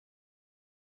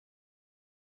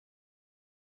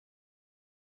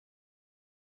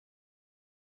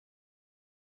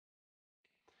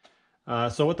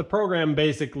So what the program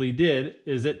basically did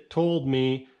is it told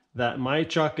me that my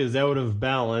chuck is out of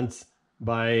balance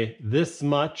by this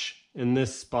much in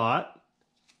this spot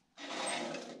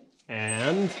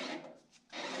and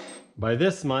by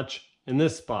this much in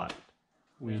this spot.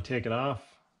 We take it off,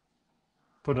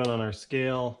 put it on our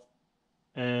scale,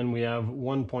 and we have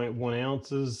 1.1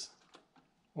 ounces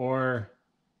or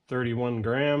 31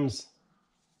 grams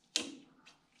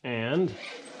and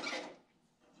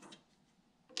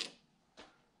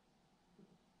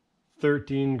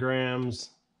 13 grams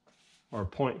or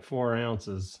 0.4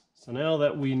 ounces. So now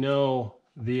that we know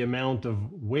the amount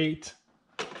of weight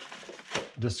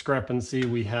discrepancy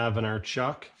we have in our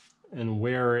chuck and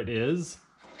where it is,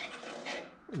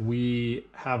 we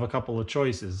have a couple of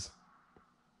choices.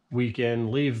 We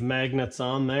can leave magnets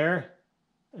on there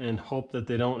and hope that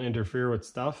they don't interfere with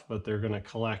stuff, but they're going to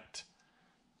collect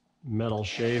metal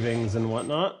shavings and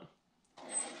whatnot.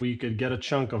 We could get a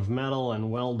chunk of metal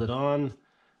and weld it on.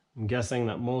 I'm guessing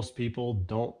that most people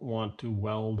don't want to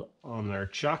weld on their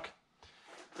chuck.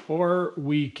 Or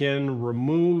we can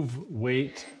remove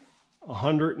weight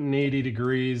 180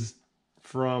 degrees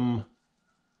from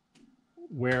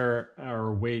where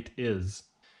our weight is.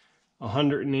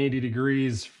 180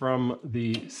 degrees from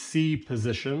the C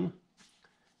position,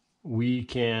 we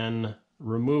can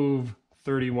remove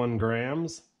 31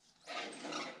 grams.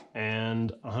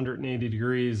 And 180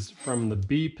 degrees from the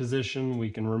B position, we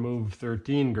can remove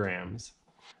 13 grams.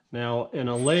 Now, in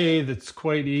a lathe, it's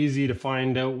quite easy to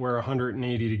find out where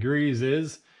 180 degrees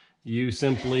is. You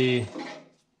simply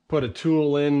put a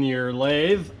tool in your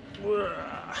lathe,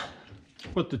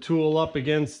 put the tool up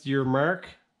against your mark.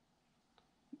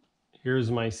 Here's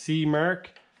my C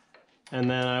mark. And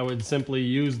then I would simply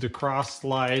use the cross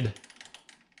slide.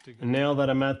 And now that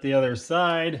I'm at the other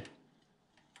side,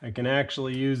 I can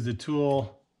actually use the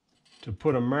tool to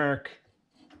put a mark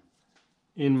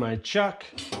in my chuck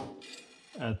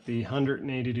at the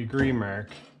 180 degree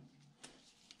mark.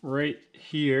 Right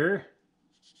here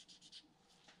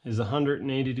is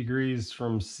 180 degrees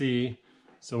from C,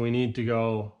 so we need to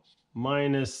go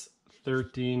minus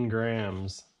 13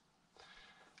 grams.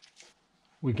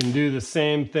 We can do the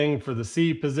same thing for the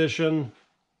C position,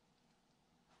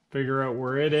 figure out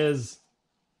where it is,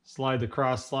 slide the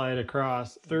cross slide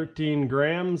across. 13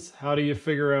 grams, how do you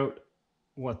figure out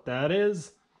what that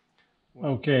is?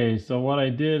 Okay, so what I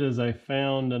did is I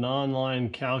found an online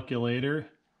calculator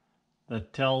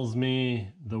that tells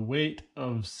me the weight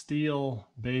of steel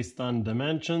based on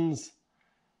dimensions.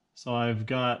 So I've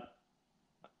got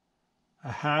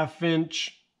a 1/2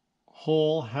 inch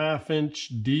hole, 1/2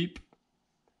 inch deep,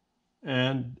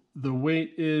 and the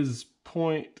weight is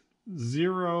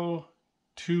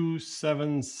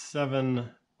 0.0277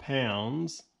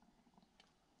 pounds.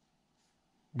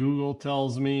 Google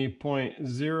tells me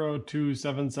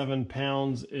 0.0277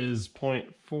 pounds is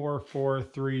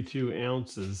 0.4432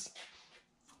 ounces.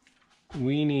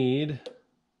 We need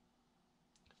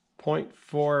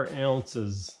 0.4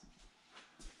 ounces.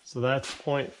 So that's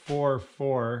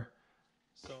 0.44.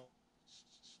 So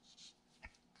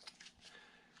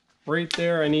right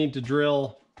there I need to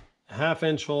drill a 1/2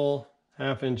 inch hole,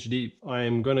 1/2 inch deep. I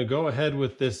am going to go ahead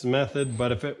with this method,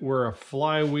 but if it were a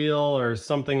flywheel or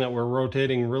something that were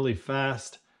rotating really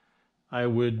fast, I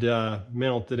would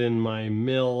mount it in my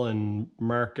mill and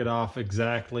mark it off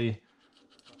exactly.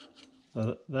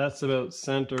 So that's about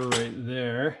center right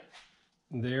there.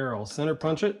 There, I'll center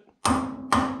punch it.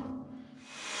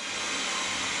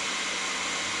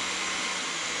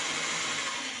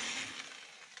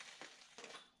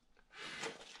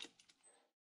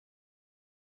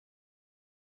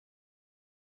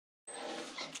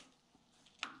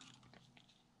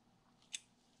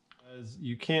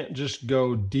 You can't just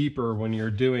go deeper when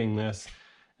you're doing this,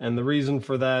 and the reason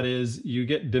for that is you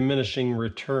get diminishing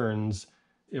returns.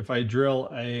 If I drill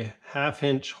a 1/2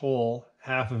 inch hole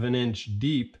 1/2 of an inch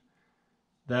deep,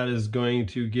 that is going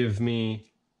to give me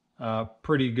a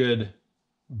pretty good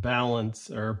balance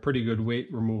or pretty good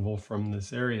weight removal from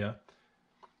this area.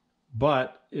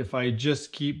 But if I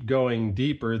just keep going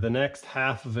deeper, the next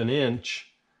 1/2 of an inch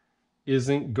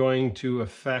isn't going to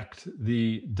affect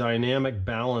the dynamic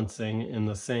balancing in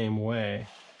the same way.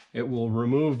 It will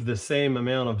remove the same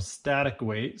amount of static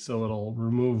weight, so it'll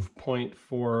remove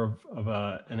 0.4 of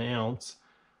an ounce,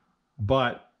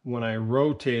 but when I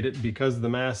rotate it, because the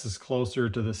mass is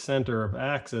closer to the center of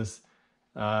axis,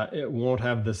 it won't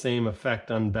have the same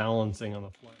effect on balancing on the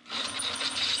flight.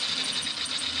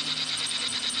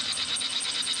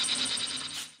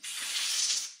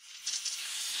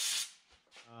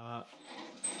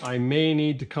 I may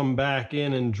need to come back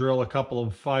in and drill a couple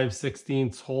of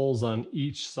 5/16 holes on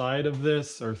each side of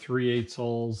this, or 3/8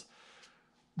 holes.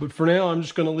 But for now, I'm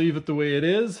just going to leave it the way it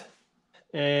is,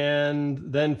 and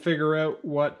then figure out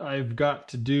what I've got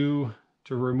to do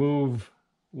to remove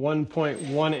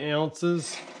 1.1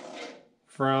 ounces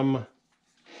from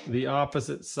the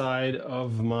opposite side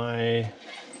of my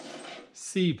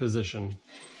C position.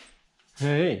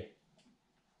 Hey.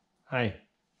 Hi.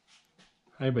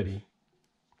 Hi, buddy.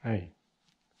 Hi.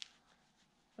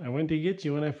 I went to get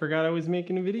you and I forgot I was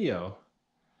making a video.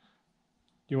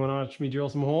 Do you want to watch me drill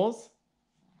some holes?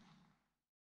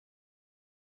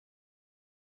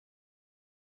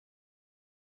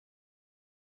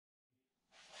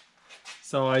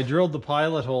 So I drilled the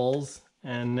pilot holes,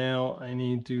 and now I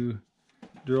need to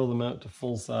drill them out to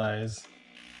full size.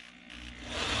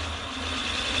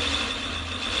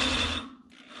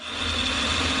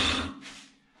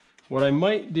 What I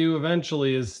might do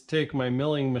eventually is take my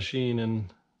milling machine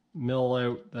and mill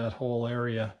out that whole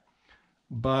area.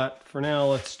 But for now,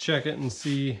 let's check it and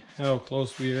see how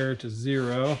close we are to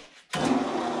 0.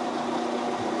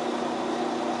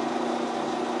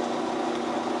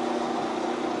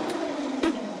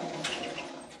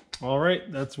 All right,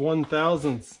 that's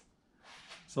 1/1000th.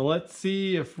 So let's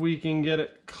see if we can get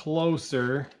it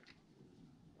closer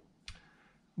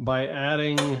by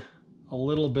adding a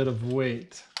little bit of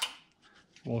weight.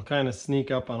 We'll kind of sneak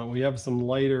up on it. We have some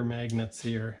lighter magnets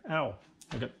here. Ow,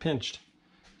 I got pinched.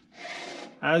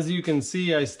 As you can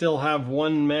see, I still have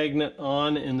one magnet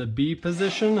on in the B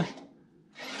position.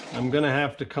 I'm gonna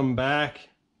have to come back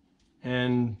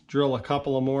and drill a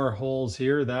couple of more holes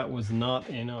here. That was not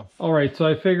enough. All right, so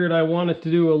I figured I wanted to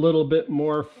do a little bit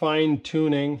more fine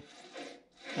tuning.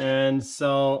 And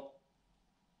so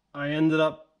I ended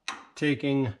up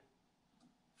taking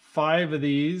 5 of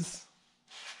these,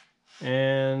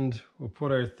 and we'll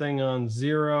put our thing on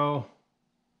 0,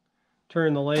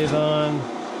 turn the lathe on,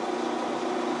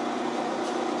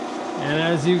 and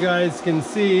as you guys can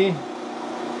see,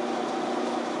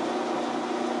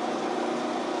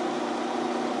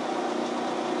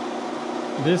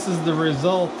 this is the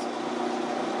result.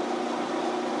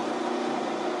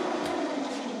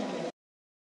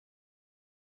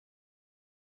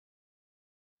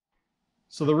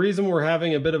 So the reason we're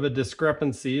having a bit of a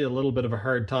discrepancy, a little bit of a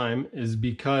hard time, is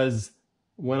because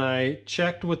when I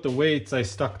checked with the weights, I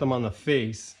stuck them on the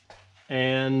face.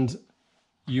 And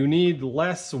you need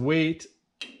less weight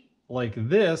like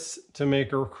this to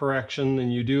make a correction than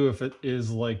you do if it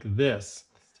is like this.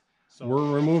 So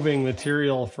we're removing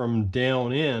material from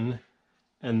down in,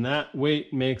 and that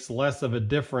weight makes less of a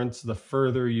difference the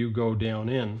further you go down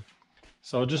in.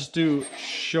 So just to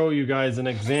show you guys an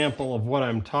example of what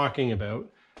I'm talking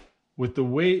about, with the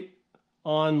weight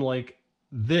on like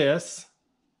this,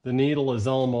 the needle is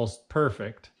almost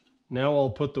perfect. Now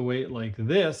I'll put the weight like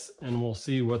this, and we'll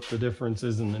see what the difference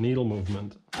is in the needle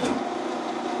movement.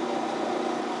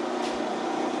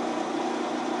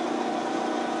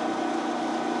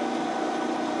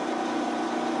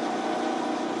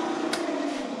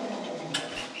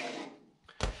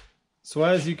 So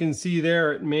as you can see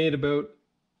there, it made about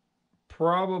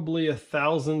probably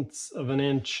 1/1000th of an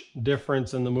inch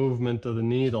difference in the movement of the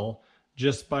needle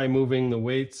just by moving the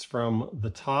weights from the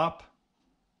top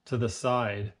to the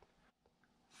side.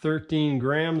 13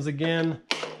 grams again.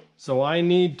 So I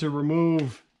need to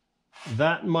remove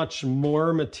that much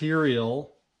more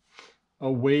material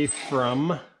away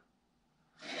from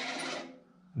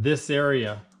this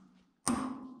area.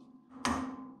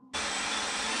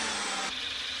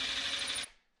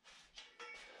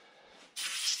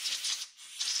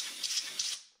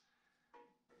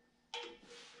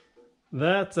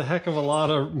 That's a heck of a lot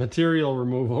of material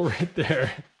removal right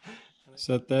there.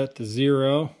 Set that to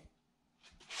 0,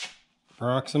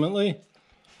 approximately.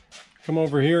 Come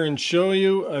over here and show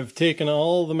you I've taken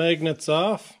all the magnets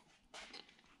off.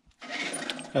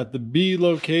 At the B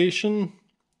location,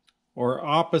 or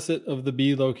opposite of the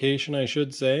B location I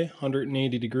should say,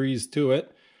 180 degrees to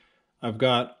it, I've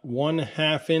got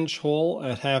 1/2 inch hole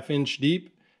at 1/2 inch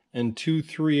deep and 2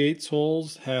 3/8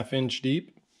 holes 1/2 inch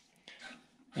deep.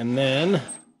 And then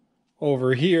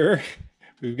over here,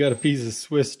 we've got a piece of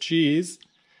Swiss cheese.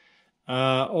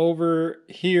 Over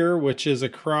here, which is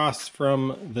across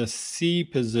from the C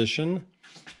position,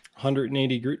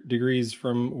 180 degrees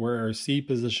from where our C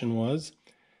position was,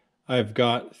 I've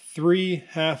got 3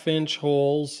 1/2 inch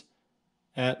holes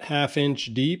at 1/2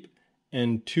 inch deep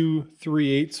and 2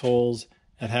 3/8 holes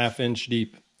at 1/2 inch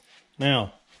deep.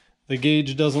 Now, the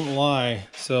gauge doesn't lie,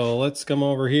 so let's come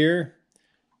over here.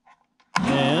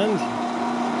 And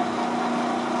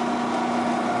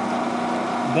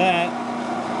that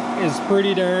is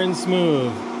pretty darn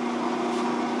smooth.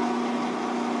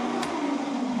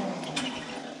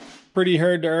 Pretty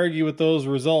hard to argue with those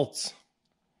results.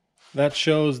 That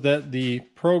shows that the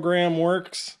program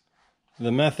works,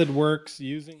 the method works.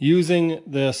 Using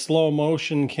the slow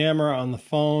motion camera on the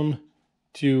phone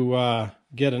to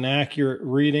get an accurate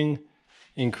reading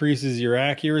increases your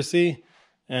accuracy,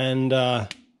 and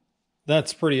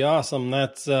that's pretty awesome.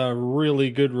 That's a really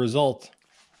good result.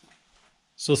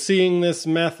 So seeing this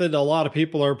method, a lot of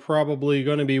people are probably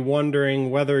going to be wondering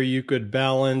whether you could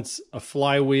balance a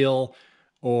flywheel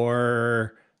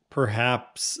or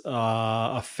perhaps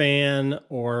a fan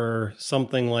or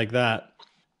something like that.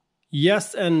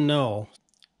 Yes and no.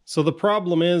 So the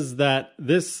problem is that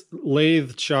this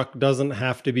lathe chuck doesn't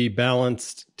have to be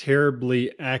balanced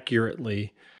terribly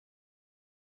accurately.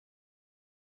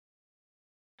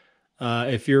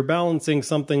 If you're balancing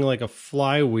something like a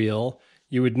flywheel,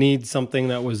 you would need something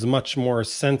that was much more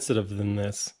sensitive than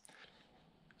this.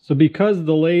 So because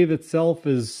the lathe itself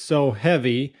is so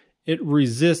heavy, it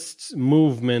resists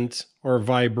movement or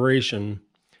vibration.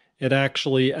 It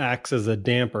actually acts as a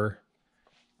damper.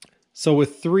 So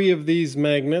with 3 of these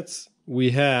magnets,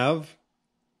 we have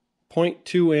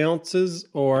 0.2 ounces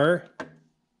or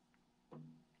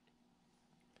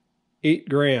 8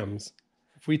 grams.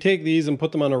 If we take these and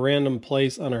put them on a random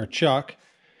place on our chuck,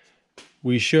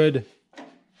 we should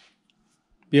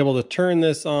be able to turn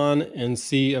this on and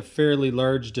see a fairly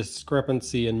large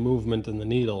discrepancy in movement in the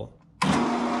needle.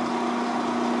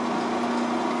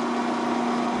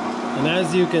 And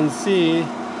as you can see,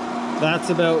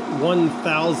 that's about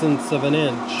 1/1000th of an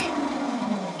inch.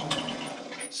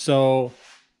 So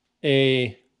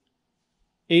a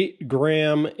 8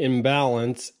 gram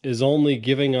imbalance is only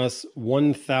giving us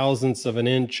 1/1000th of an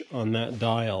inch on that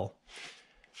dial.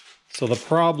 So the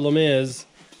problem is,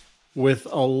 with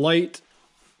a light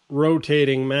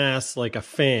rotating mass like a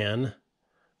fan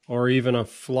or even a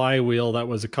flywheel that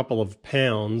was a couple of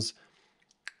pounds,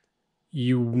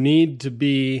 you need to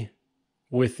be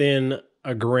within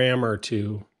a gram or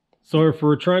 2. So if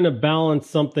we're trying to balance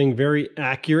something very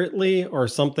accurately or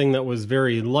something that was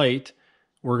very light,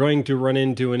 we're going to run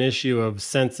into an issue of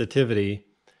sensitivity.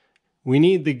 We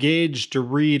need the gauge to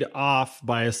read off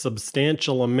by a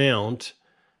substantial amount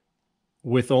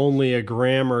with only a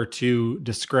gram or 2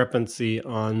 discrepancy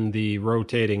on the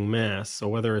rotating mass. So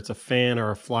whether it's a fan or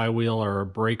a flywheel or a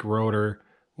brake rotor,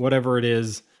 whatever it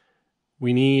is,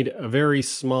 we need a very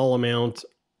small amount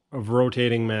of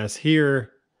rotating mass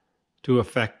here to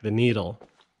affect the needle.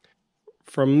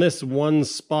 From this one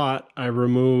spot, I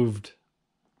removed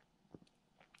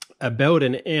about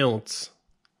 1 ounce.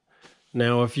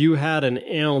 Now, if you had 1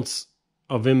 ounce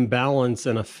of imbalance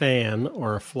in a fan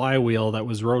or a flywheel that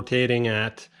was rotating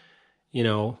at,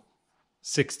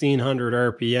 1600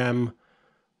 RPM,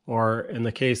 or in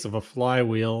the case of a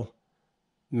flywheel,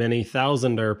 many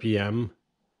thousand RPM,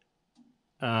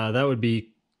 that would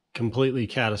be completely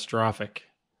catastrophic.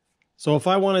 So if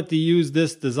I wanted to use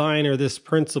this design or this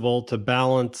principle to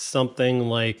balance something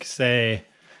like, say,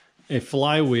 a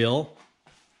flywheel,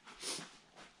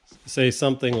 say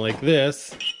something like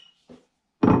this,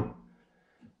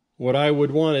 what I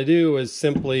would want to do is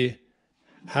simply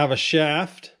have a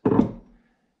shaft,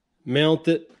 mount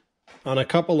it on a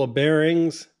couple of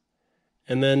bearings,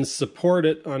 and then support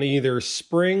it on either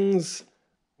springs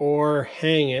or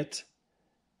hang it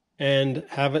and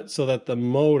have it so that the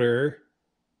motor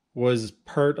was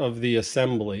part of the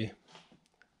assembly.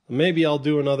 Maybe I'll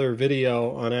do another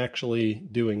video on actually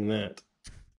doing that.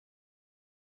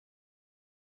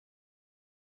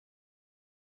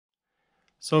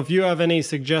 So if you have any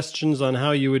suggestions on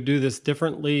how you would do this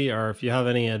differently, or if you have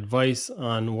any advice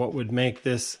on what would make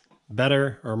this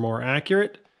better or more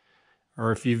accurate,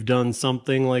 or if you've done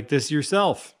something like this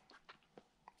yourself,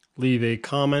 leave a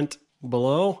comment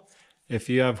below. If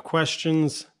you have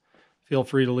questions, feel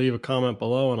free to leave a comment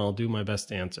below and I'll do my best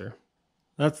to answer.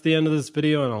 That's the end of this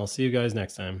video, and I'll see you guys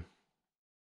next time.